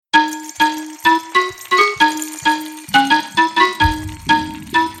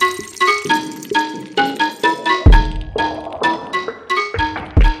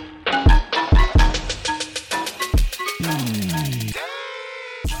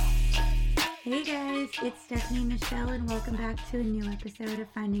Hey guys, it's Stefanie Michele and welcome back to a new episode of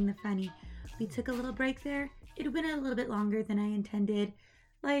Finding the Funny. We took a little break there. It went a little bit longer than I intended.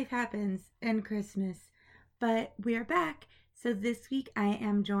 Life happens and Christmas. But we're back. So this week I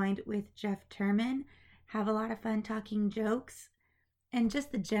am joined with Jeff Turman. Have a lot of fun talking jokes and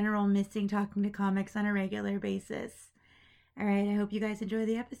just the general missing talking to comics on a regular basis. All right, I hope you guys enjoy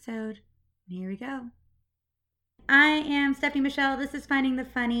the episode. Here we go. I am Stefanie Michele. This is Finding the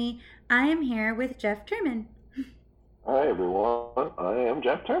Funny. I am here with Jeff Turman. Hi, everyone. I am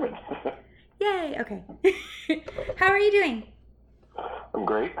Jeff Turman. Yay. Okay. How are you doing? I'm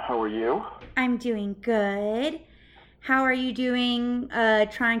great. How are you? I'm doing good. How are you doing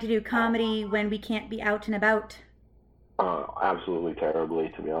trying to do comedy when we can't be out and about? Absolutely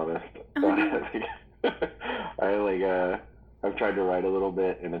terribly, to be honest. I've tried to write a little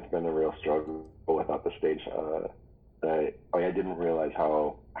bit, and it's been a real struggle without the stage. I didn't realize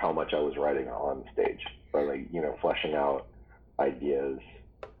how much I was writing on stage, or fleshing out ideas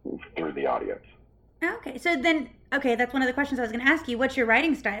through the audience. Okay, so then, that's one of the questions I was going to ask you. What's your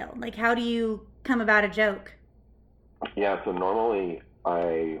writing style? Like, how do you come about a joke? Yeah, so normally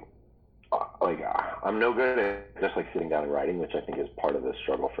I'm no good at just sitting down and writing, which I think is part of the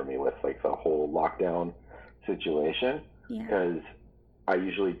struggle for me with the whole lockdown situation. Yeah. Because I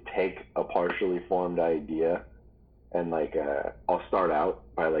usually take a partially formed idea and I'll start out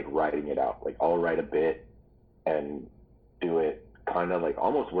by writing it out. I'll write a bit and do it kind of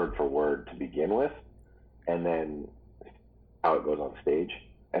almost word for word to begin with, and then how it goes on stage,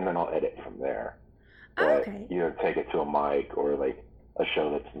 and then I'll edit from there. Okay. Either take it to a mic or a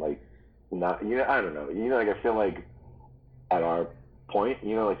show that's not, I don't know. I feel at our point,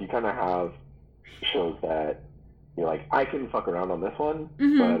 you kind of have shows that you're I can fuck around on this one,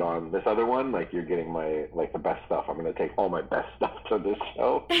 mm-hmm. but on this other one, you're getting my, the best stuff. I'm going to take all my best stuff to this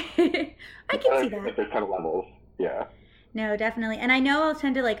show. I can see that. There's kind of levels, yeah. No, definitely. And I know I'll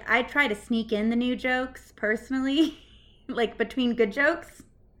tend to, I try to sneak in the new jokes, personally, between good jokes.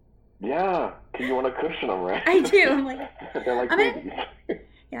 Yeah, because you want to cushion them, right? I do. I'm they're babies.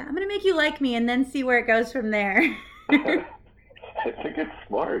 I'm going to make you like me and then see where it goes from there. I think it's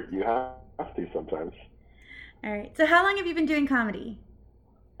smart. You have to sometimes. All right. So how long have you been doing comedy?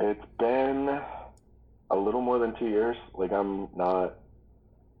 It's been a little more than 2 years.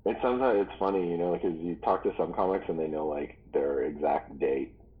 Sometimes it's funny, because you talk to some comics and they know their exact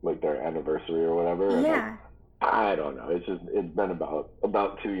date, their anniversary or whatever. Yeah. And I don't know. It's been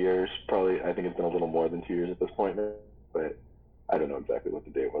about 2 years. Probably, I think it's been a little more than 2 years at this point, but I don't know exactly what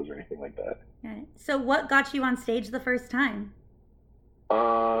the date was or anything like that. All right. So what got you on stage the first time?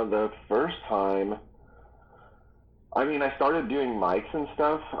 The first time, I started doing mics and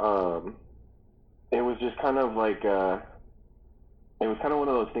stuff. It was just kind of it was kind of one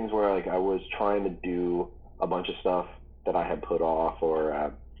of those things where I was trying to do a bunch of stuff that I had put off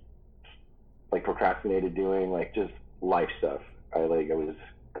or procrastinated doing, just life stuff. I was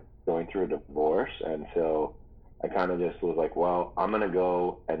going through a divorce, and so I kind of just was well, I'm gonna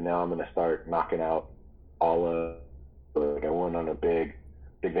go, and now I'm gonna start knocking out all of. I went on a big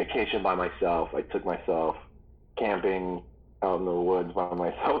vacation by myself. I took myself camping out in the woods by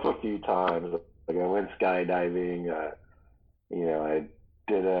myself a few times. I went skydiving. I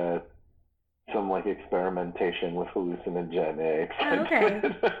did some experimentation with hallucinogenics. Okay.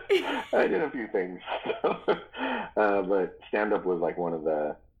 I did a few things. But stand-up was one of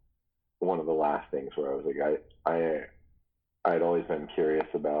the last things where I was I'd always been curious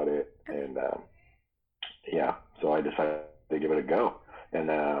about it, and so I decided to give it a go.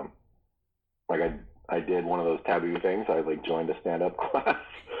 And I did one of those taboo things. I joined a stand-up class,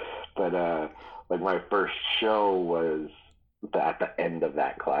 but my first show was at the end of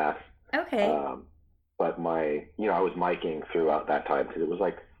that class. Okay. But I was miking throughout that time because it was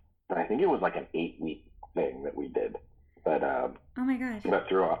I think it was an 8-week thing that we did. But oh my gosh. But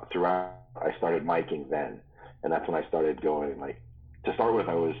throughout I started miking then, and that's when I started going. To start with,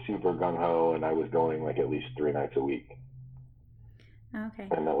 I was super gung ho, and I was going at least 3 nights a week. Okay.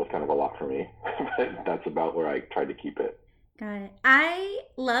 And that was kind of a lot for me. But that's about where I tried to keep it. Got it. I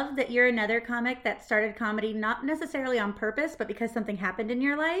love that you're another comic that started comedy not necessarily on purpose, but because something happened in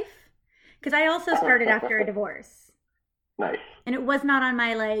your life. Because I also started after a divorce. Nice. And it was not on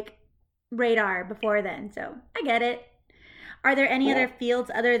my radar before then, so I get it. Are there any other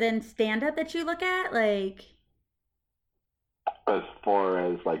fields other than stand-up that you look at? As far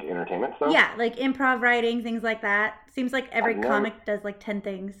as entertainment stuff? Yeah, improv writing, things like that. Seems like every comic does 10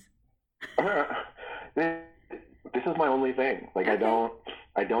 things. This is my only thing. Okay. I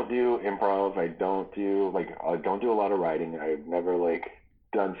don't do improv. I don't do a lot of writing. I've never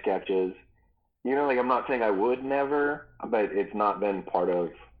done sketches. like I'm not saying I would never, but it's not been part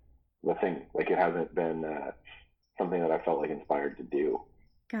of the thing. Like it hasn't been something that I felt like inspired to do.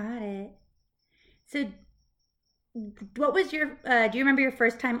 Got it. So, what was your? Do you remember your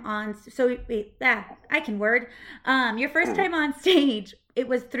first time on? So wait, I can word. Your first time on stage. It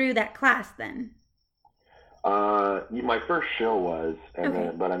was through that class, then. My first show was, and Okay.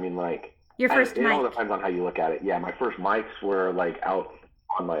 then, but I mean, like, Your first it all mic. depends on how you look at it. Yeah, my first mics were like out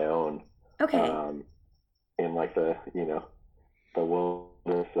on my own, Okay. um, in like the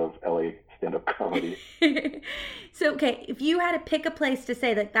wilderness of LA stand-up comedy. So, okay, if you had to pick a place to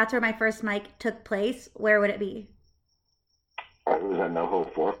say that that's where my first mic took place, where would it be? It was at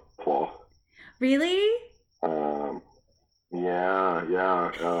NoHo Fourth Wall. Really? Um, yeah,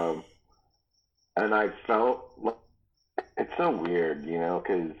 yeah. And I felt like it's so weird,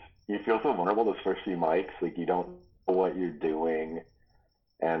 because you feel so vulnerable those first few mics. Like you don't know what you're doing,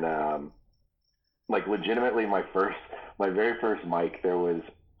 and like legitimately, my very first mic, there was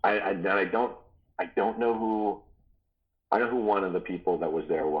I don't know who I know who one of the people that was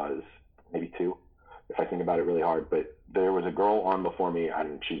there was, maybe two, if I think about it really hard. But there was a girl on before me,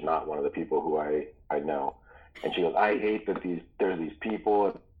 and she's not one of the people who I know. And she goes, I hate that there's these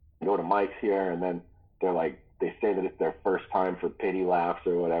people go to mics here, and then they say that it's their first time for pity laughs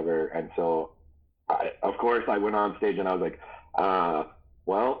or whatever. And so, of course, I went on stage and I was like,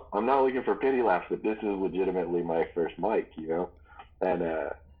 well, I'm not looking for pity laughs, but this is legitimately my first mic. And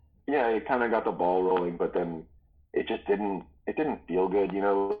yeah, it kind of got the ball rolling, but then it didn't feel good.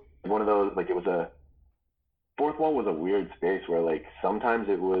 One of those, like, it was a fourth wall was a weird space where, like, sometimes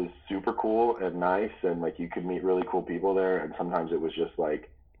it was super cool and nice and like you could meet really cool people there, and sometimes it was just like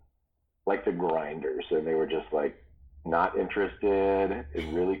the grinders, and they were just like not interested,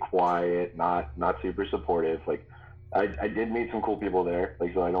 really quiet, not super supportive. Like I did meet some cool people there,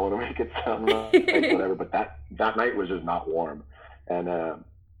 like, so I don't want to make it sound like whatever, but that night was just not warm. And uh,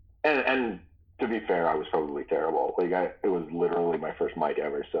 and and to be fair, I was probably terrible. Like it was literally my first mic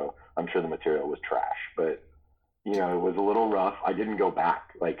ever, so I'm sure the material was trash. But it was a little rough. I didn't go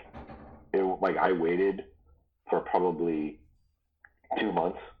back. Like I waited for probably 2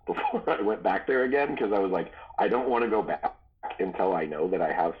 months before I went back there again, because I was like, I don't want to go back until I know that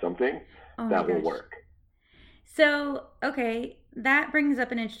I have something Oh my that will gosh. work. So, okay, that brings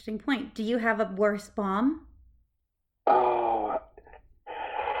up an interesting point. Do you have a worse bomb? Oh,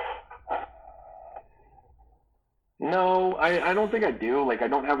 no, I don't think I do. Like, I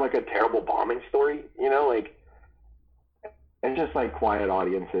don't have like a terrible bombing story, like, and just like quiet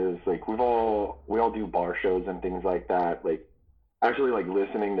audiences. Like we all do bar shows and things like that. Like, actually, like,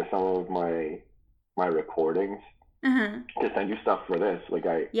 listening to some of my recordings Uh huh. to send you stuff for this. Like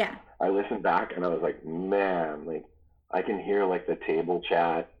Yeah. I listened back and I was like, man, like I can hear like the table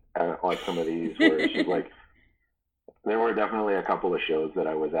chat on some of these where she's like, there were definitely a couple of shows that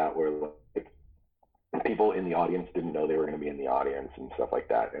I was at where like people in the audience didn't know they were going to be in the audience and stuff like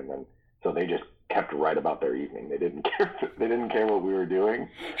that, and then so they just kept right about their evening. They didn't care. They didn't care what we were doing,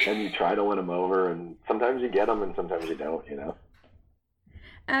 and you try to win them over, and sometimes you get them, and sometimes you don't.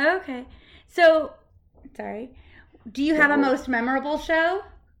 Oh, okay. So, sorry. Do you have a No. most memorable show?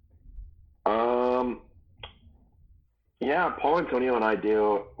 Um. Yeah, Paul Antonio and I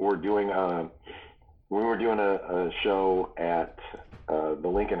were doing a show at the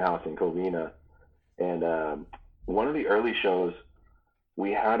Lincoln House in Covina, and one of the early shows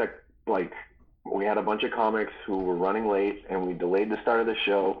we had we had a bunch of comics who were running late, and we delayed the start of the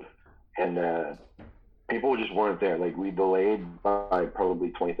show, and people just weren't there. Like, we delayed by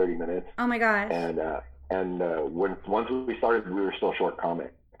probably 20-30 minutes, Oh my gosh. and once we started, we were still short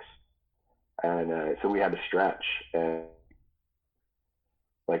comics, and so we had to stretch, and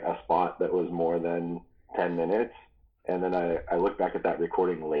like a spot that was more than 10 minutes. And then I looked back at that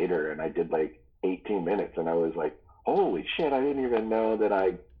recording later and I did like 18 minutes, and I was like, holy shit, I didn't even know that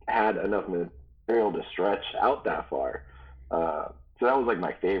I had enough material to stretch out that far. So that was like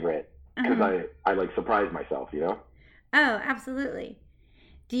my favorite, because Uh-huh. I like surprised myself. Oh, absolutely.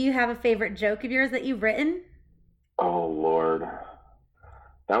 Do you have a favorite joke of yours that you've written? Oh, Lord.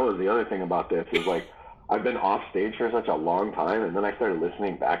 That was the other thing about this, is like I've been off stage for such a long time, and then I started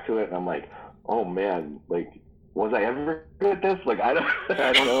listening back to it, and I'm like, oh man, like, was I ever good at this? Like, I don't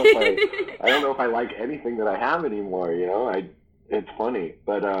I don't know if I don't know if I like anything that I have anymore. It's funny,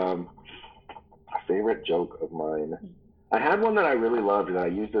 but a favorite joke of mine. I had one that I really loved that I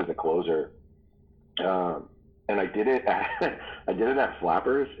used as a closer, um, and I did it I did it at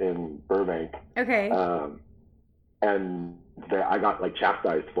Flappers in Burbank, Okay. um, and I got like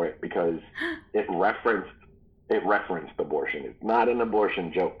chastised for it because it referenced it referenced abortion. It's not an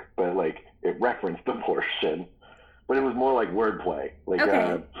abortion joke, but like it referenced abortion, but it was more like wordplay. Like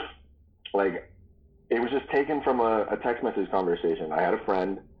it was just taken from a text message conversation. I had a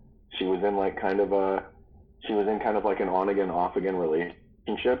friend. She was in kind of like an on again, off again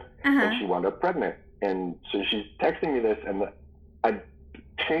relationship, and she wound up pregnant. And so she's texting me this, and I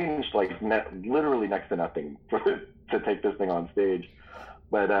changed literally next to nothing to take this thing on stage.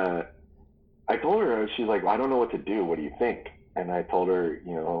 But I told her, she's like, I don't know what to do. What do you think? And I told her,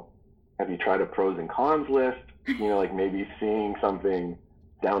 have you tried a pros and cons list? Like maybe seeing something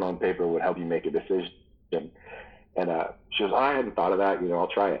down on paper would help you make a decision. And she goes, I hadn't thought of that. I'll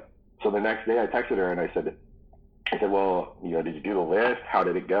try it. So the next day I texted her and I said, well, did you do the list? How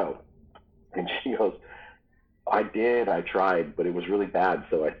did it go? And she goes, I did. I tried, but it was really bad,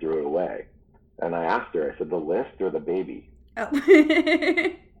 so I threw it away. And I asked her, I said, the list or the baby? Oh.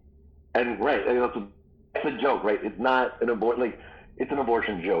 And right, it's a joke, right? It's not an abortion, it's an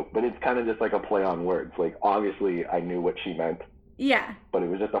abortion joke, but it's kind of just like a play on words. Like, obviously, I knew what she meant. Yeah. But it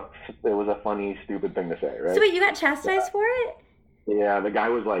was just a funny, stupid thing to say, right? So wait, you got chastised for it? Yeah, the guy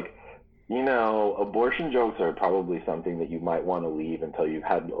was like, abortion jokes are probably something that you might want to leave until you've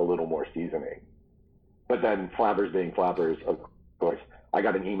had a little more seasoning. But then flappers being flappers, of course, I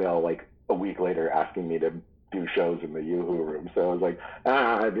got an email a week later asking me to do shows in the Yoo-Hoo room. So I was like,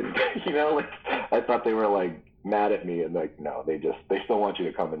 I didn't, I thought they were mad at me, and no, they still want you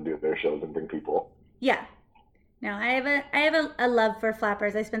to come and do their shows and bring people. Yeah. No, I have a love for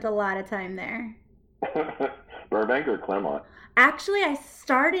flappers. I spent a lot of time there. Burbank or Claremont? Actually, I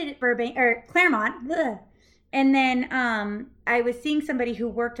started at Claremont, and then I was seeing somebody who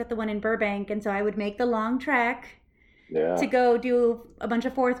worked at the one in Burbank, and so I would make the long trek to go do a bunch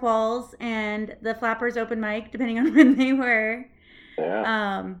of fourth walls and the flappers open mic, depending on when they were.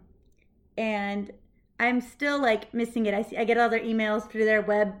 Yeah. And I'm still missing it. I get all their emails through their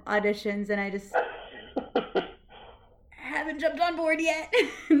web auditions, and I just haven't jumped on board yet.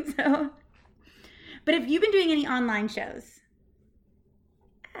 So, but have you been doing any online shows?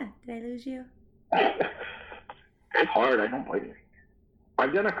 Did I lose you? It's hard. I don't blame you.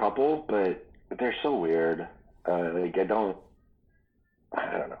 I've done a couple, but they're so weird. I don't know.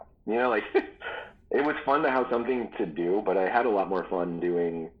 It was fun to have something to do, but I had a lot more fun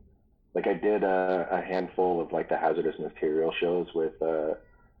doing, I did a handful of the hazardous material shows with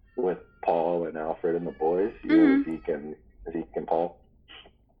Paul and Alfred and the boys, Zeke and Paul.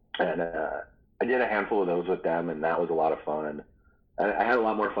 And I did a handful of those with them, and that was a lot of fun. I had a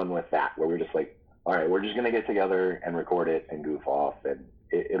lot more fun with that, where we were just all right, we're just going to get together and record it and goof off, and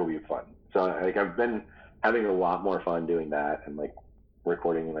it'll be fun. So I've been having a lot more fun doing that, and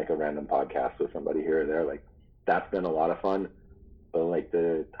recording a random podcast with somebody here or there. That's been a lot of fun. But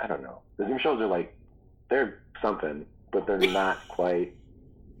I don't know. The Zoom shows are they're something, but they're not quite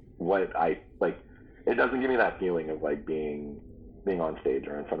what I like. It doesn't give me that feeling of being on stage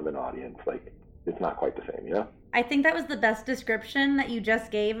or in front of an audience. It's not quite the same, I think that was the best description that you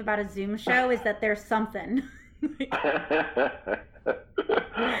just gave about a Zoom show, is that there's something.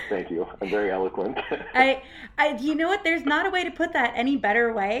 Thank you. I'm very eloquent. You know what? There's not a way to put that any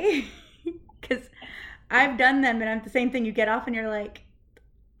better way, because I've done them, and I'm the same thing. You get off and you're like,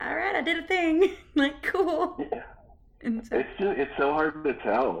 all right, I did a thing. Cool. Yeah. And so, it's so hard to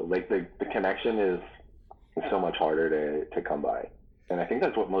tell. The connection is so much harder to come by. And I think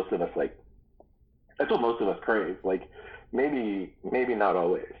that's what most of us that's what most of us crave. Maybe not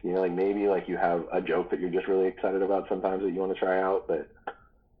always, maybe you have a joke that you're just really excited about sometimes that you want to try out, but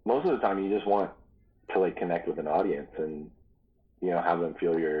most of the time you just want to connect with an audience and, have them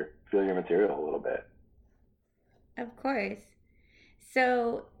feel your material a little bit. Of course.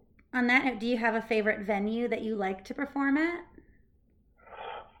 So on that note, do you have a favorite venue that you like to perform at?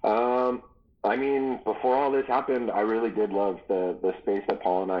 Before all this happened, I really did love the space that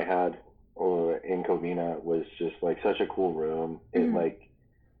Paul and I had in Covina. Was just such a cool room. Mm-hmm.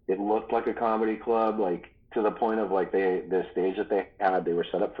 It looked like a comedy club, to the point of the stage that they had, they were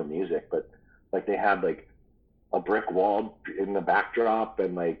set up for music, but they had a brick wall in the backdrop,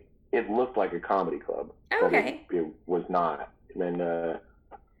 and it looked like a comedy club. Okay. But it was not. And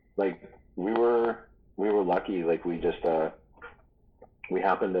we were lucky. We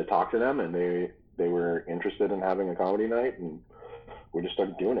happened to talk to them, and they were interested in having a comedy night, and we just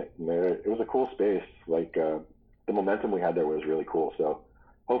started doing it. And it was a cool space. The momentum we had there was really cool. So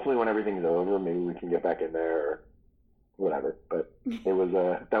hopefully when everything's over, maybe we can get back in there or whatever. But it was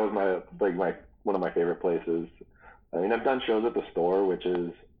that was my one of my favorite places. I've done shows at the store, which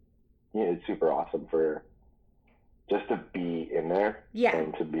is it's super awesome for just to be in there, yeah,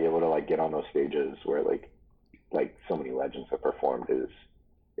 and to be able to get on those stages where like so many legends have performed is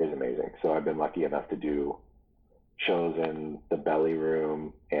amazing. So I've been lucky enough to do shows in the belly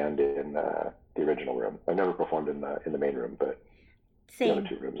room and in the original room. I've never performed in the main room, but the other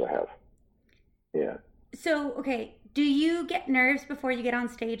two rooms I have. Yeah. So, okay, do you get nerves before you get on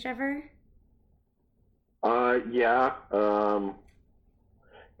stage ever? Yeah.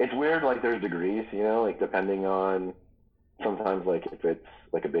 It's weird, like there's degrees, you know, like depending on sometimes like if it's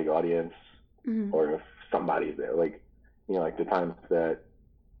like a big audience or if somebody's there, like, you know, like the times that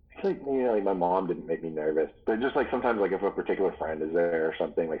like, you know, like my mom didn't make me nervous, but just like sometimes like if a particular friend is there or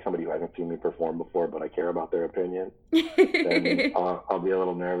something, like somebody who hasn't seen me perform before, but I care about their opinion, then I'll be a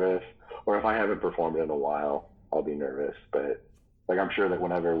little nervous. Or if I haven't performed in a while, I'll be nervous. But like I'm sure that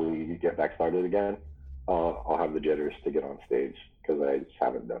whenever we get back started again, I'll have the jitters to get on stage because I just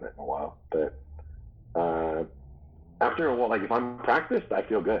haven't done it in a while. But after a while, like if I'm practiced, I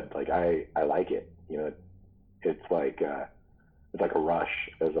feel good. Like I like it. You know, it's like a rush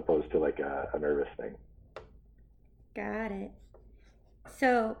as opposed to like a nervous thing. Got it.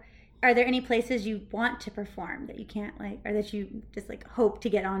 So, are there any places you want to perform that you can't like, or that you just like hope to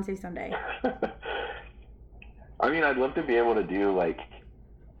get onto someday? I mean, I'd love to be able to do like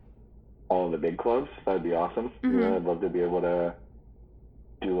all of the big clubs. That'd be awesome. You know, I'd love to be able to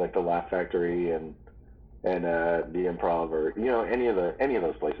do like the Laugh Factory and the Improv, or you know, any of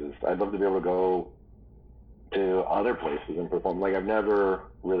those places. I'd love to be able to go to other places and perform. Like I've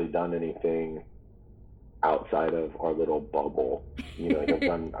never really done anything outside of our little bubble. You know, like I've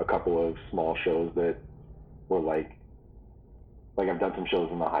done a couple of small shows that were like I've done some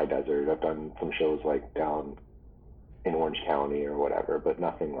shows in the high desert. I've done some shows like down in Orange County or whatever, but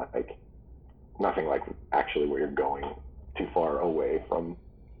nothing like actually where you're going too far away from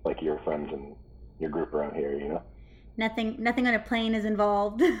like your friends and your group around here, you know? Nothing on a plane is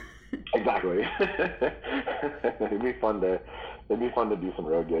involved. Exactly. It'd be fun to do some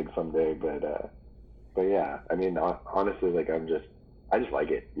road gigs someday, but yeah, I mean, honestly, like I just like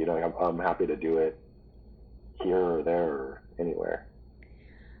it, you know, like I'm happy to do it here or there or anywhere.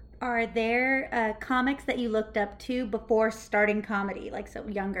 Are there comics that you looked up to before starting comedy, like so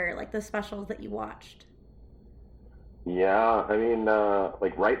younger, like the specials that you watched? Yeah, I mean,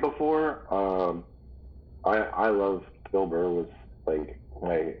 like right before, I love Bill Burr was like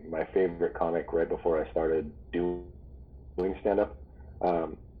my favorite comic right before I started doing stand-up. I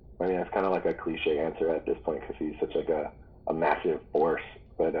mean, it's kind of like a cliche answer at this point because he's such like a massive force.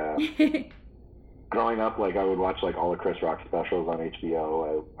 But growing up, like I would watch like all the Chris Rock specials on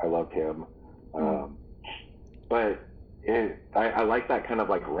HBO. I loved him. But I like that kind of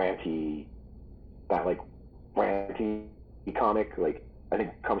like ranty comic. Like I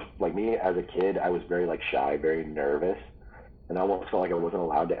think comes like me as a kid, I was very like shy, very nervous, and I almost felt like I wasn't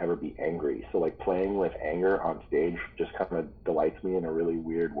allowed to ever be angry. So like playing with anger on stage just kind of delights me in a really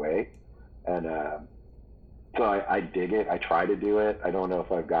weird way. And so I dig it. I try to do it. I don't know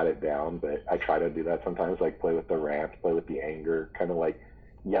if I've got it down, but I try to do that sometimes, like play with the rant, play with the anger, kind of like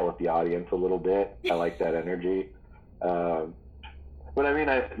yell at the audience a little bit. I like that energy. But I mean,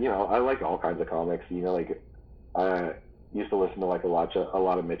 I like all kinds of comics, you know, like I used to listen to like a lot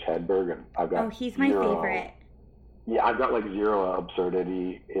of Mitch Hedberg, and I've got he's my favorite. Yeah, I've got like zero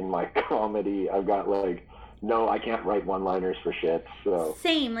absurdity in my comedy. I've got like, no, I can't write one-liners for shit. So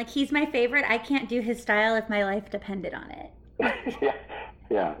same, like he's my favorite. I can't do his style if my life depended on it.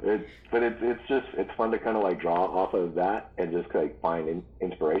 yeah. It's fun to kind of like draw off of that and just like find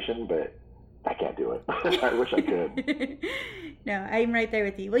inspiration, but I can't do it. I wish I could. No, I'm right there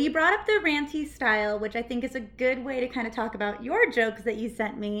with you. Well, you brought up the ranty style, which I think is a good way to kind of talk about your jokes that you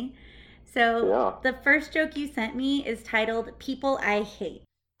sent me. So yeah. The first joke you sent me is titled "People I Hate."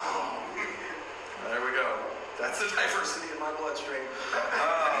 There we go. That's the diversity in my bloodstream.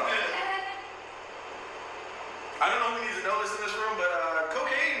 I don't know who needs to know this in this room, but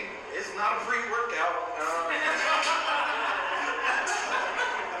cocaine is not a pre-workout. I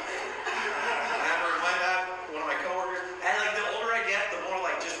have to remind that one of my coworkers. And like the older I get, the more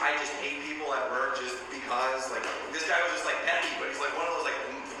like I just hate people at work just because like this guy was just like petty, but he's like one of those like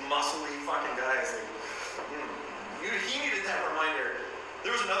muscly fucking guys. Like, he needed that reminder.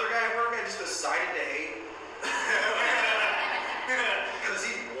 There was another guy at work I just decided to hate. Because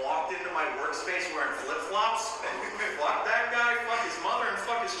he walked into my workspace wearing flip-flops. Fuck that guy, fuck his mother, and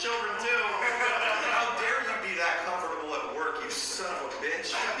fuck his children too. How dare you be that comfortable at work, you son of a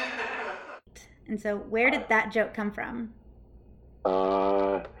bitch. And so where did that joke come from?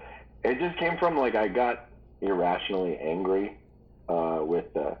 It just came from like I got irrationally angry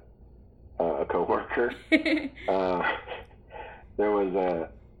with a coworker. There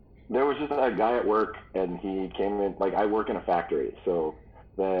there was just a guy at work, and he came in. Like, I work in a factory, so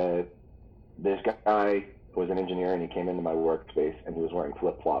this guy was an engineer, and he came into my workspace, and he was wearing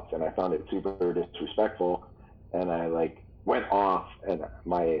flip flops, and I found it super disrespectful, and I like went off, and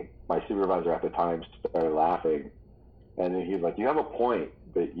my supervisor at the time started laughing, and then he was like, "You have a point,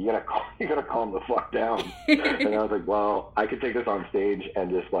 but you gotta calm the fuck down." And I was like, "Well, I could take this on stage and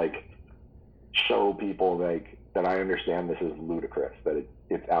just like show people like that I understand this is ludicrous, that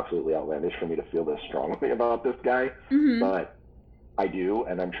it's absolutely outlandish for me to feel this strongly about this guy, but I do,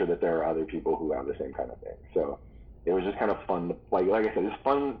 and I'm sure that there are other people who have the same kind of thing." So it was just kind of fun to, like I said, it's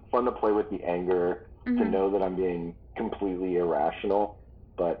fun to play with the anger, to know that I'm being completely irrational,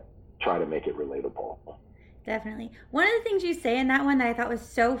 but try to make it relatable. Definitely. One of the things you say in that one that I thought was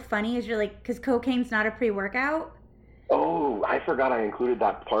so funny is you're like, because cocaine's not a pre-workout. Oh, I forgot I included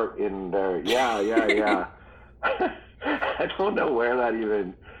that part in there. Yeah. I don't know where that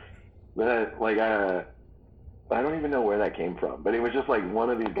even, I don't even know where that came from, but it was just like one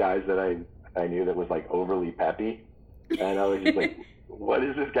of these guys that I knew that was like overly peppy, and I was just like, what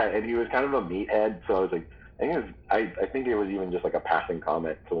is this guy? And he was kind of a meathead, so I was like, I think it was even just like a passing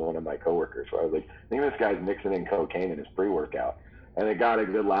comment to one of my coworkers where I was like, I think this guy's mixing in cocaine in his pre-workout, and it got a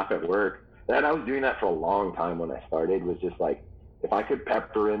good laugh at work. And I was doing that for a long time when I started, was just like, if I could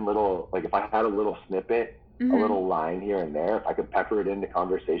pepper in little, like if I had a little snippet, a little line here and there, if I could pepper it into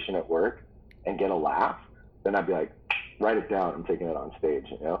conversation at work and get a laugh, then I'd be like, write it down, I'm taking it on stage,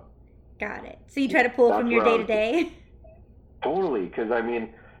 you know? Got it. So you try to pull from your day-to-day? Totally, because I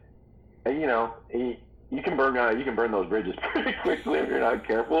mean, you know, you can burn those bridges pretty quickly if you're not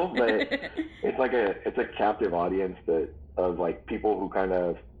careful, but it's a captive audience of like people who kind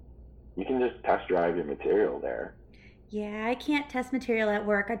of, you can just test drive your material there. Yeah, I can't test material at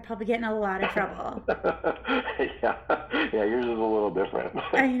work. I'd probably get in a lot of trouble. Yeah, yours is a little different.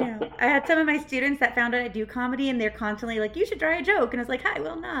 I know. I had some of my students that found out I do comedy, and they're constantly like, "You should try a joke," and I was like, "I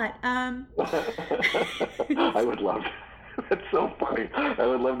will not." I would love to. That's so funny. I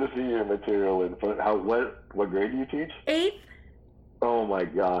would love to see your material in front. What grade do you teach? 8th. Oh my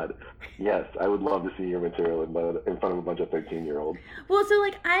God. Yes, I would love to see your material in front of a bunch of 13-year-olds. Well, so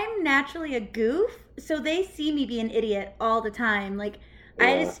like I'm naturally a goof, so they see me be an idiot all the time. Like I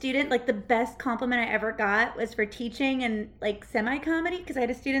had a student, like the best compliment I ever got was for teaching and like semi-comedy, because I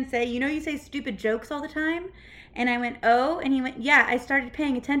had a student say, you say stupid jokes all the time. And I went, oh, and he went, yeah, I started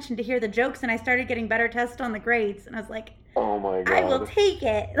paying attention to hear the jokes, and I started getting better tests on the grades. And I was like, oh my God, I will take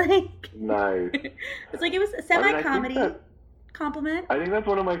it. Like, nice. It's like, it was a semi-comedy compliment. I think that's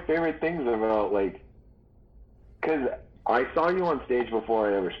one of my favorite things about, like, because I saw you on stage before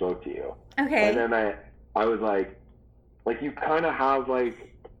I ever spoke to you. Okay. And then I was like you kind of have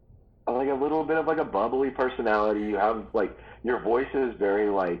like a little bit of like a bubbly personality. You have like, your voice is very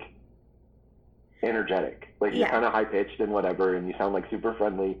like energetic. Like you're kind of high pitched and whatever, and you sound like super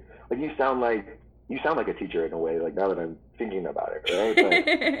friendly. Like you sound like a teacher in a way, like now that I'm thinking about it, right? But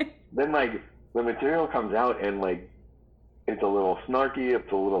then like the material comes out and like it's a little snarky,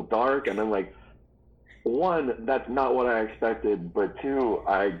 it's a little dark, and then like, one, that's not what I expected, but two,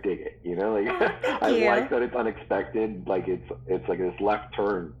 I dig it, you know? Like I like that it's unexpected, like it's like this left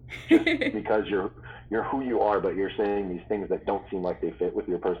turn just because you're who you are, but you're saying these things that don't seem like they fit with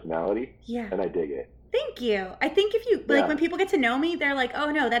your personality. Yeah. And I dig it. Thank you. I think if you, like, when people get to know me, they're like,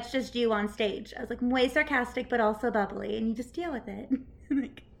 oh no, that's just you on stage. I was like, I'm way sarcastic, but also bubbly, and you just deal with it.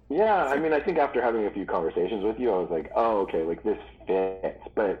 Like, yeah, I mean, I think after having a few conversations with you, I was like, oh, okay, like this fits.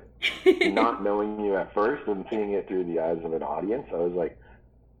 But not knowing you at first and seeing it through the eyes of an audience, I was like,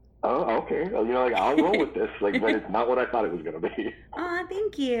 oh, okay, you know, like I'll roll with this. Like, but it's not what I thought it was going to be. Aw,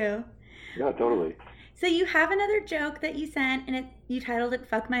 thank you. Yeah, totally. So you have another joke that you sent, and you titled it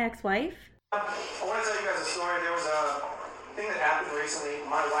 "Fuck My Ex-Wife." I want to tell you guys a story. There was a thing that happened recently.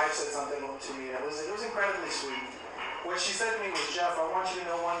 My wife said something to me that was incredibly sweet. What she said to me was, Jeff, I want you to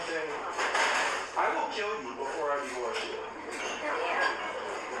know one thing. I will kill you before I divorce you.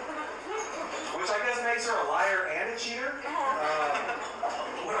 Which I guess makes her a liar and a cheater.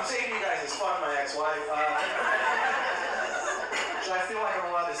 What I'm saying to you guys is fuck my ex-wife. Which I feel like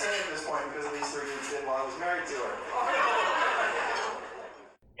I'm allowed to say at this point because of these 3 dudes did while I was married to her.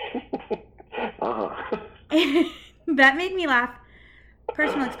 That made me laugh.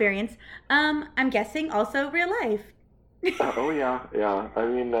 Personal experience. I'm guessing also real life. Oh yeah. I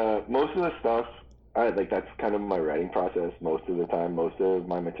mean, most of the stuff, that's kind of my writing process. Most of the time, most of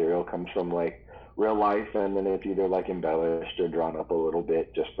my material comes from like real life, and then it's either like embellished or drawn up a little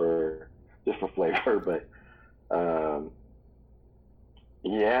bit just for flavor. But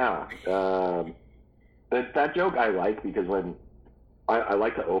that joke I like because when I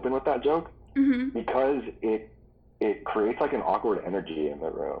like to open with that joke Mm-hmm. because it creates like an awkward energy in the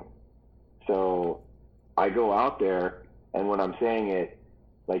room. So I go out there, and when I'm saying it,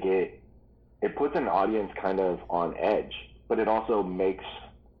 like it puts an audience kind of on edge, but it also makes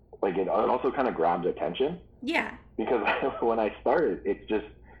like it also kind of grabs attention. Yeah. Because when I started, it's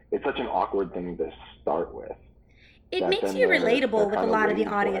such an awkward thing to start with. It makes you relatable with a lot of the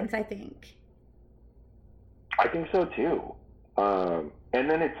audience, I think. I think so too. And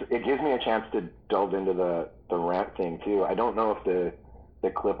then it gives me a chance to delve into the rant thing too. I don't know if the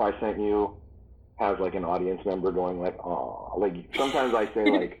clip I sent you has like an audience member going like, "Aw." Like sometimes I say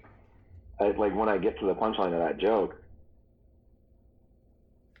like, like when I get to the punchline of that joke,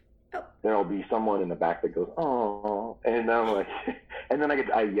 there'll be someone in the back that goes, "Oh," and I'm like, and then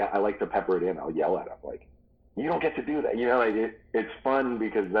I like to pepper it in. I'll yell at them like, "You don't get to do that," like it's fun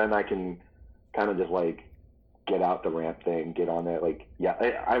because then I can kind of just like get out the rant thing, get on it. Like, yeah,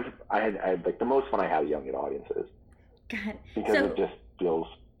 I had like the most fun I had young at audiences. God. Because it just feels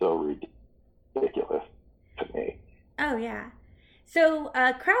so ridiculous to me. Oh yeah. So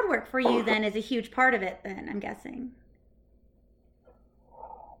crowd work for you then is a huge part of it. Then I'm guessing.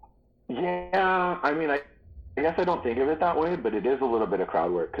 Yeah, I mean, I guess I don't think of it that way, but it is a little bit of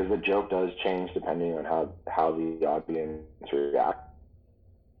crowd work because the joke does change depending on how the audience reacts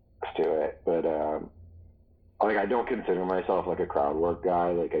to it. But like I don't consider myself like a crowd work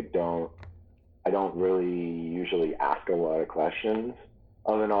guy. Like I don't really usually ask a lot of questions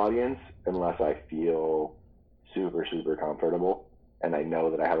of an audience unless I feel super comfortable and I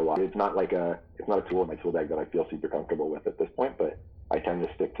know that I have a lot. It's not a tool in my tool bag that I feel super comfortable with at this point, but I tend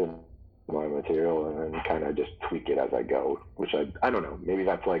to stick to my material and then kind of just tweak it as I go, which I don't know, maybe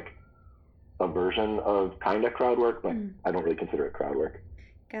that's like a version of kind of crowd work, but I don't really consider it crowd work.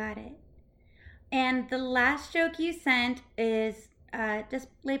 Got it. And the last joke you sent is just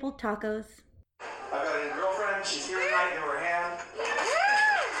labeled tacos. I've got a new girlfriend. She's here tonight. Give her a hand.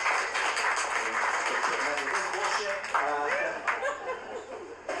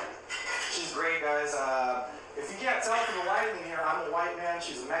 She's great, guys. If you can't tell from the lighting in here, I'm a white man.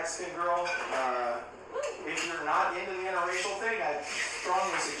 She's a Mexican girl. If you're not into the interracial thing, I'd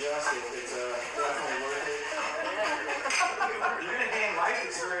strongly suggest it. It's definitely worth it. You're going to gain life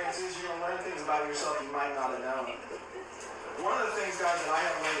experiences. You're going to learn things about yourself you might not have known. One of the things, guys, that I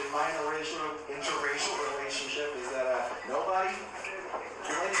have learned in my interracial relationship is that nobody,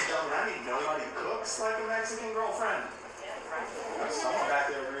 ladies and gentlemen, I mean nobody cooks like a Mexican girlfriend. Someone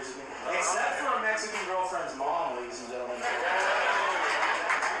back there agrees with me. Except for a Mexican girlfriend's mom, ladies and gentlemen.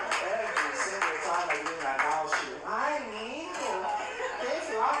 Every single time I get in that house, she goes, "Ay, mi hijo, qué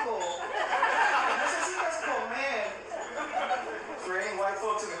flaco. Necesitas comer." For any white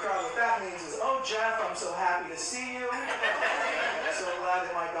folks in the crowd, what that means is, "Oh, Jeff, I'm so happy to see you. So glad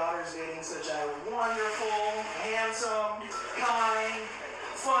that my daughter's dating such a wonderful, handsome, kind,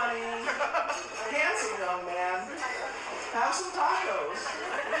 funny, handsome young man. Have some tacos."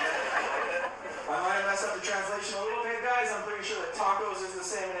 I might have messed up the translation a little bit, guys. I'm pretty sure that tacos is the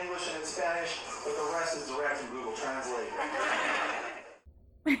same in English and in Spanish, but the rest is direct from Google Translate.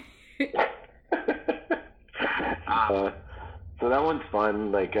 So that one's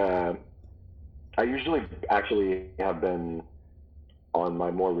fun. Like, I usually actually have been on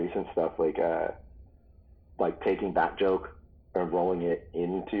my more recent stuff, like taking that joke and rolling it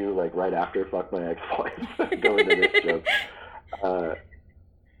into like right after "fuck my ex-wife," going to this joke,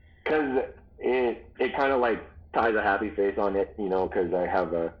 because it kind of like ties a happy face on it, because I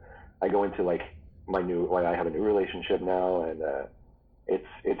go into like I have a new relationship now, and it's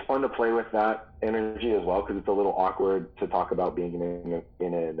fun to play with that energy as well because it's a little awkward to talk about being in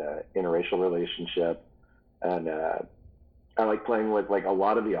an interracial relationship, and I like playing with like a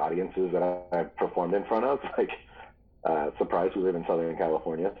lot of the audiences that I've performed in front of. Like, surprise, we live in Southern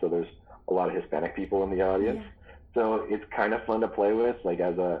California, so there's a lot of Hispanic people in the audience. Yeah. So it's kind of fun to play with, like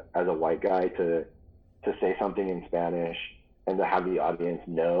as a white guy to say something in Spanish and to have the audience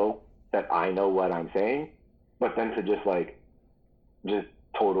know that I know what I'm saying, but then to just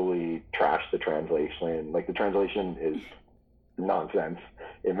totally trash the translation. Like the translation is nonsense.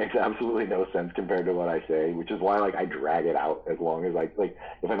 It makes absolutely no sense compared to what I say, which is why like I drag it out as long as like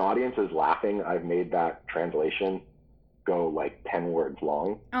if an audience is laughing, I've made that translation go like 10 words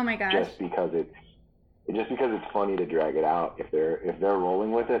long. Oh my gosh. Just because it's funny to drag it out. If they're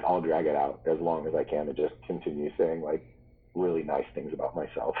rolling with it, I'll drag it out as long as I can and just continue saying like really nice things about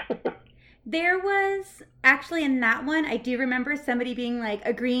myself. There was actually in that one, I do remember somebody being like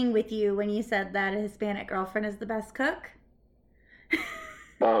agreeing with you when you said that a Hispanic girlfriend is the best cook.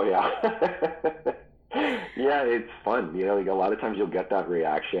 Oh yeah. Yeah, it's fun. Like a lot of times you'll get that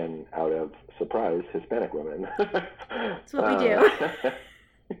reaction out of surprise Hispanic women. That's what we do.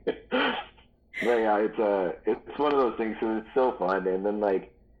 But yeah, it's one of those things. So it's so fun, and then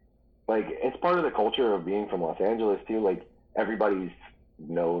like it's part of the culture of being from Los Angeles too. Like everybody's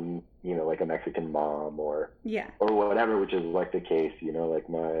known, like a Mexican mom or Yeah. or whatever, which is like the case. Like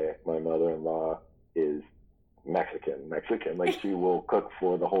my mother-in-law is Mexican. Like she will cook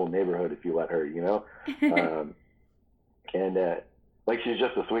for the whole neighborhood if you let her. And like she's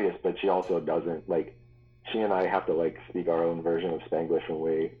just the sweetest, but she also doesn't like. She and I have to like speak our own version of Spanglish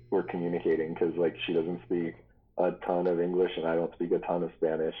when we're communicating because like she doesn't speak a ton of English and I don't speak a ton of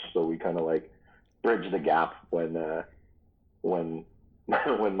Spanish, so we kind of like bridge the gap when when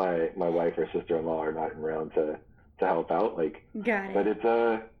my wife or sister-in-law are not around to help out. Like, Got it. but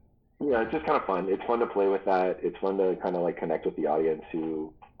it's just kind of fun. It's fun to play with that. It's fun to kind of like connect with the audience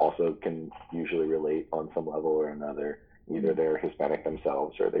who also can usually relate on some level or another. Either they're Hispanic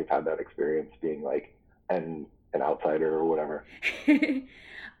themselves or they've had that experience being like an outsider or whatever.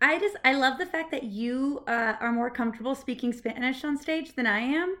 I love the fact that you are more comfortable speaking Spanish on stage than I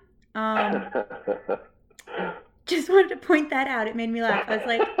am. Just wanted to point that out. It made me laugh. I was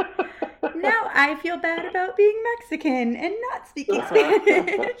like, now I feel bad about being Mexican and not speaking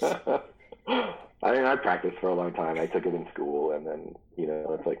Spanish. I mean, I practiced for a long time. I took it in school, and then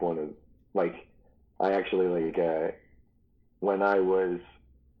it's like one of like I actually like when I was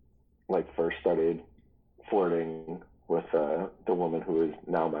like first started flirting with the woman who is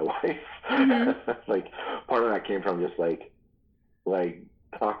now my wife. Mm-hmm. Like part of that came from just like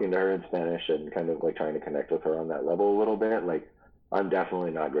talking to her in Spanish and kind of like trying to connect with her on that level a little bit. Like I'm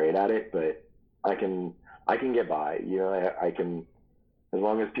definitely not great at it, but I can get by. I can, as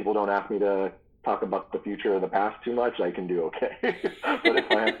long as people don't ask me to talk about the future or the past too much, I can do okay. But if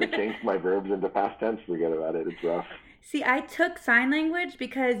I have to change my verbs into past tense, forget about it. It's rough. See, I took sign language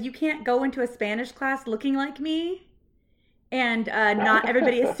because you can't go into a Spanish class looking like me, and not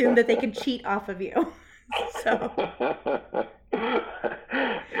everybody assumed that they could cheat off of you. So.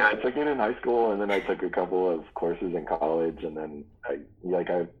 Yeah, I took it in high school, and then I took a couple of courses in college, and then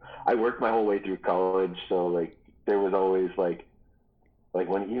I worked my whole way through college, so like there was always like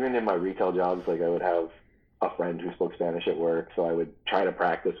when even in my retail jobs, like I would have a friend who spoke Spanish at work, so I would try to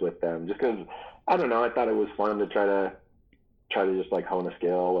practice with them just because I don't know, I thought it was fun to try to just like hone a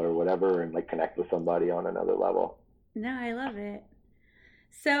skill or whatever and like connect with somebody on another level. No, I love it.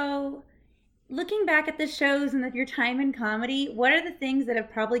 So, looking back at the shows and your time in comedy, what are the things that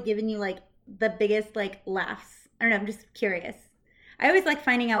have probably given you like the biggest like laughs? I don't know, I'm just curious. I always like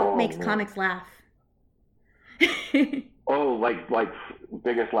finding out what makes comics laugh. Oh, like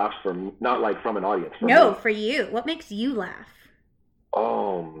biggest laughs from not like from an audience. No, for you. What makes you laugh?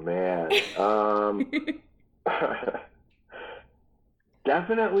 Oh man.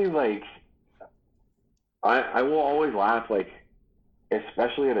 Definitely like I will always laugh like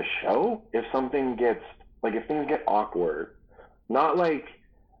especially at a show if something gets like if things get awkward. Not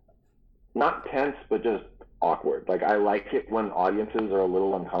tense but just awkward. Like I like it when audiences are a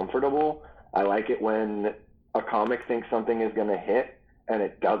little uncomfortable. I like it when a comic thinks something is going to hit and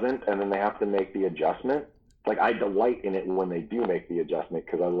it doesn't and then they have to make the adjustment. Like I delight in it when they do make the adjustment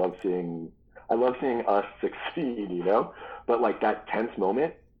because I love seeing us succeed, But like that tense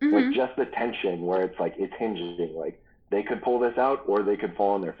moment, like just the tension where it's like it's hinging, like they could pull this out or they could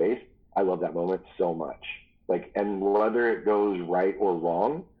fall on their face. I love that moment so much. Like, and whether it goes right or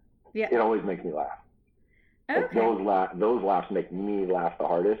wrong, it always makes me laugh. Okay. Like those laughs make me laugh the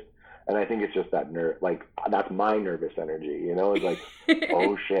hardest. And I think it's just that like that's my nervous energy, It's like,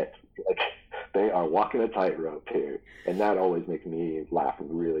 oh shit, like they are walking a tightrope here, and that always makes me laugh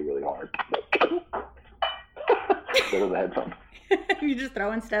really, really hard. There was a headphone. You're just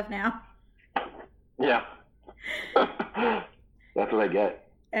throwing stuff now. Yeah, that's what I get.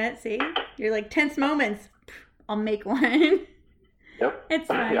 See, you're like tense moments. I'll make one. Yep, it's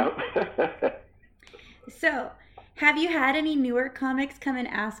fun. Yep. So, have you had any newer comics come and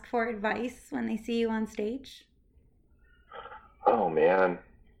ask for advice when they see you on stage? Oh man,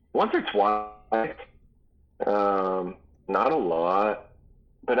 once or twice. Not a lot,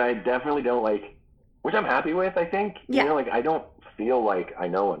 but I definitely don't like, which I'm happy with. I think like I don't feel like I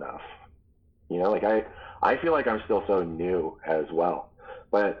know enough. Like I feel like I'm still so new as well.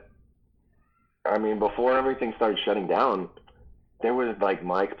 But I mean, before everything started shutting down, there was like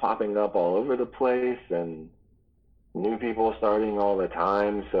mics popping up all over the place and new people starting all the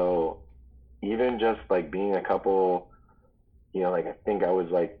time. So even just like being a couple, like I think I was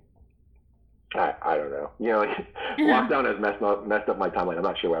like I don't know. You know, like lockdown has messed up my timeline. I'm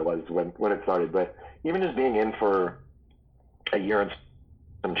not sure where I was when it started, but even just being in for a year and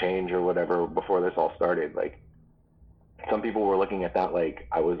some change or whatever before this all started, like some people were looking at that like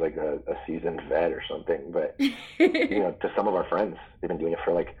I was like a seasoned vet or something. But you know, to some of our friends, they've been doing it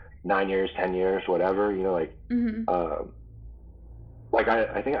for like 9 years, 10 years, whatever. You know, like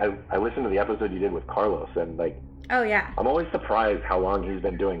I think I listened to the episode you did with Carlos, and like, oh yeah, I'm always surprised how long he's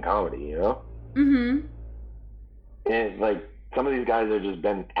been doing comedy. You know. And like some of these guys have just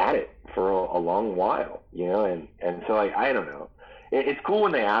been at it for a long while, you know, and so like I don't know. It's cool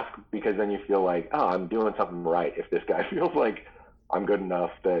when they ask, because then you feel like, oh, I'm doing something right if this guy feels like I'm good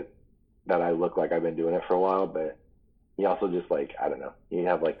enough that I look like I've been doing it for a while. But you also just like, I don't know, you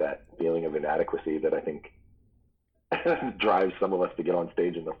have like that feeling of inadequacy that I think drives some of us to get on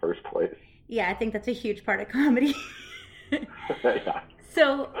stage in the first place. Yeah, I think that's a huge part of comedy. Yeah.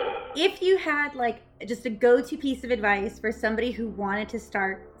 So if you had like just a go-to piece of advice for somebody who wanted to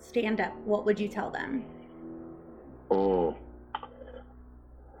start stand-up, what would you tell them? Oh,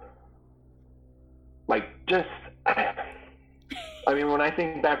 like just, I mean, when I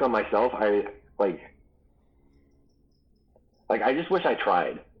think back on myself, I I just wish I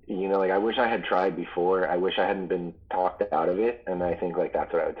tried, you know, like I wish I had tried before. I wish I hadn't been talked out of it. And I think like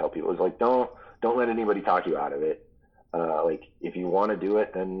that's what I would tell people is like, don't let anybody talk you out of it. Like if you want to do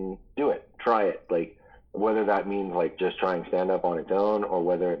it, then do it, try it. Like whether that means like just trying stand up on its own, or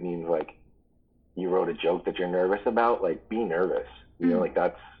whether it means like you wrote a joke that you're nervous about, like be nervous, you know, like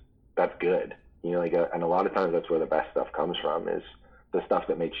that's good, you know, like, and a lot of times that's where the best stuff comes from, is the stuff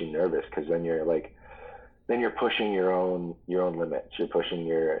that makes you nervous. Cause then you're pushing your own limits. You're pushing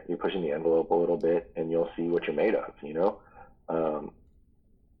the envelope a little bit, and you'll see what you're made of, you know?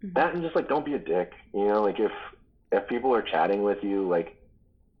 That, and just like, don't be a dick, you know, like if people are chatting with you, like,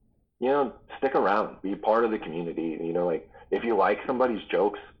 you know, stick around, be part of the community, you know, like if you like somebody's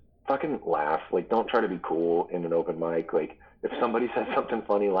jokes, fucking laugh. Like don't try to be cool in an open mic. Like if somebody says something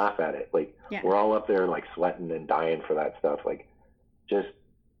funny, laugh at it. Like we're all up there like sweating and dying for that stuff. Like just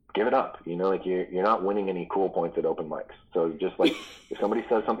give it up, you know, like you're not winning any cool points at open mics. So just like if somebody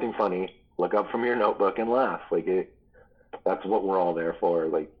says something funny, look up from your notebook and laugh. Like that's what we're all there for.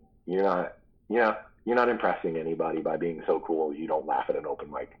 Like you're not impressing anybody by being so cool you don't laugh at an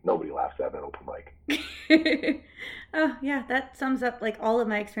open mic. Nobody laughs at an open mic. Oh yeah, that sums up like all of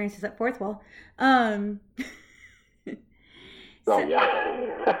my experiences at Fourth Wall. Oh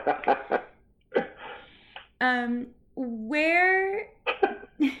yeah. Where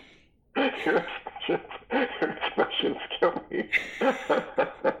your expressions kill me.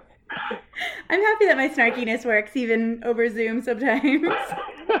 I'm happy that my snarkiness works even over Zoom sometimes.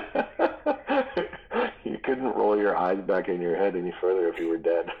 You couldn't roll your eyes back in your head any further if you were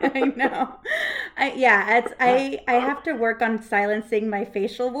dead. I know. I have to work on silencing my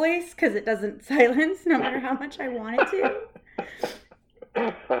facial voice because it doesn't silence no matter how much I want it to.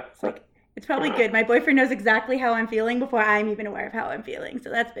 It's probably good. My boyfriend knows exactly how I'm feeling before I'm even aware of how I'm feeling, so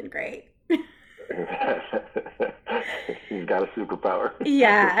that's been great. He's got a superpower.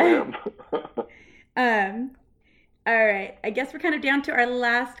 Yeah. All right. I guess we're kind of down to our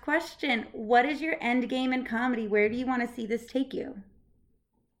last question. What is your end game in comedy? Where do you want to see this take you?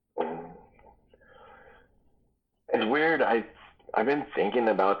 It's weird. I've been thinking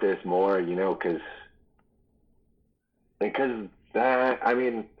about this more, you know, because that, I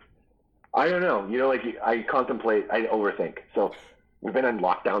mean, I don't know, you know, like I overthink. So we've been in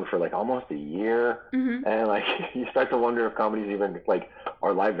lockdown for like almost a year, and like you start to wonder if comedy's even like,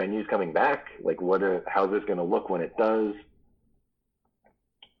 are live venues coming back? Like how's this going to look when it does?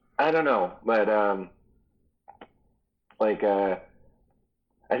 I don't know, but I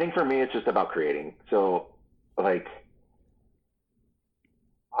think for me it's just about creating. So like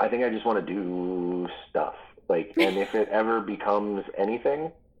I think I just want to do stuff, like, and if it ever becomes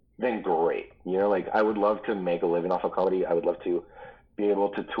anything, then great. You know, like I would love to make a living off of comedy. I would love to be able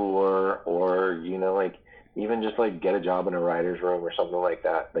to tour, or, you know, like even just like get a job in a writer's room or something like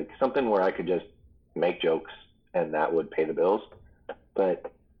that. Like something where I could just make jokes and that would pay the bills.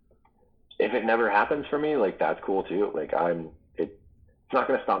 But if it never happens for me, like that's cool too. Like it's not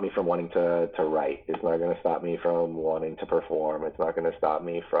going to stop me from wanting to write. It's not going to stop me from wanting to perform. It's not going to stop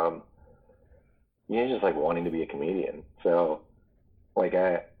me from, you know, just like wanting to be a comedian. So like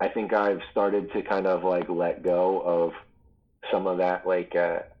I think I've started to kind of like let go of some of that, like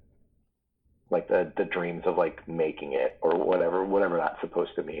the dreams of like making it or whatever that's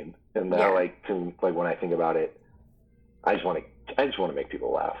supposed to mean. And now like when I think about it, I just want to make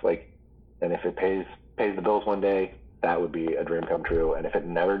people laugh. Like, and if it pays the bills one day, that would be a dream come true. And if it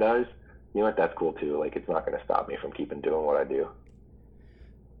never does, you know what? That's cool too. Like, it's not going to stop me from keeping doing what I do.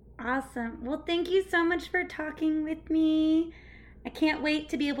 Awesome. Well, thank you so much for talking with me. I can't wait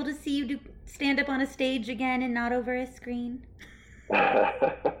to be able to see you stand up on a stage again and not over a screen. Me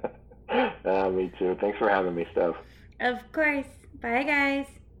too. Thanks for having me, Steph. Of course. Bye, guys.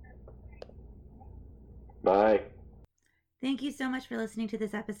 Bye. Thank you so much for listening to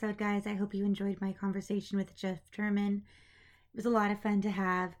this episode, guys. I hope you enjoyed my conversation with Jeff Turman. It was a lot of fun to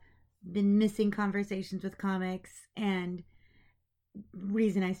have. Been missing conversations with comics, and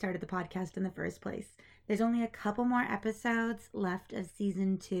reason I started the podcast in the first place. There's only a couple more episodes left of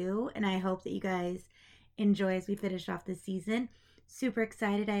season 2, and I hope that you guys enjoy as we finish off this season. Super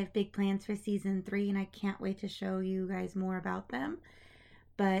excited. I have big plans for season 3, and I can't wait to show you guys more about them.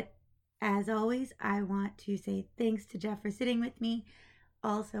 But as always, I want to say thanks to Jeff for sitting with me.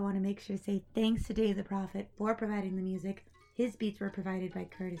 Also want to make sure to say thanks to Dave the Prophet for providing the music. His beats were provided by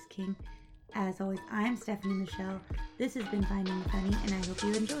Curtis King. As always, I'm Stefanie Michele. This has been Finding the Funny, and I hope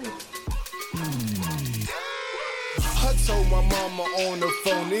you enjoyed. I told my mama on the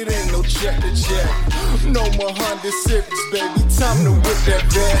phone, it ain't no check to check. No more Honda Civics, baby, time to whip that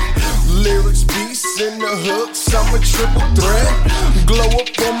back. Lyrics, beats, and the hooks, I'm a triple threat. Glow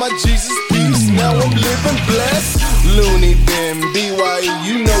up on my Jesus piece, now I'm living blessed. Looney Bin, BYE,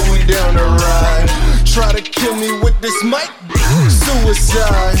 you know we down the ride. Try to kill me with this mic,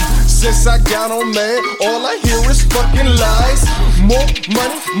 suicide. Since I got on, man, all I hear is fucking lies. More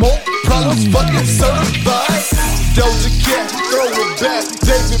money, more problems, fucking certified. Doja Cat, throw it back.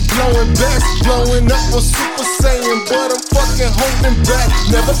 David blowing back, blowing up on Super Saiyan, but I'm fucking holding back.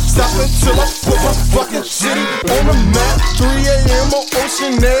 Never stop until I put my fucking city on the map. 3 a.m. on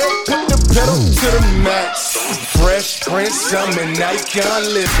Ocean Air, put the pedal to the max. Fresh Prince, I'm an icon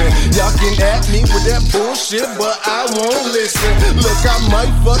living. Y'all can at me with that bullshit, but I won't listen. Look, I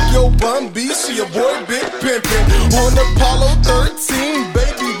might fuck your bum B, see your boy Big Pimpin'. On Apollo 13,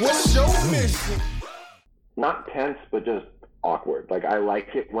 baby, what's your mission? Not tense, but just awkward. Like, I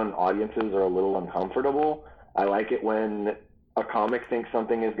like it when audiences are a little uncomfortable. I like it when a comic thinks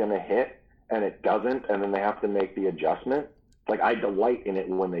something is going to hit and it doesn't, and then they have to make the adjustment. Like, I delight in it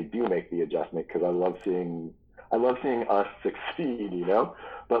when they do make the adjustment, because I love seeing us succeed, you know?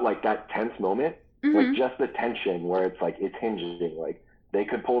 But like that tense moment, like just the tension where it's like, it's hinging, like they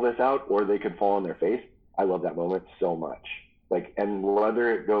could pull this out or they could fall on their face. I love that moment so much. Like, and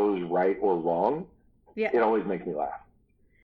whether it goes right or wrong, it always makes me laugh.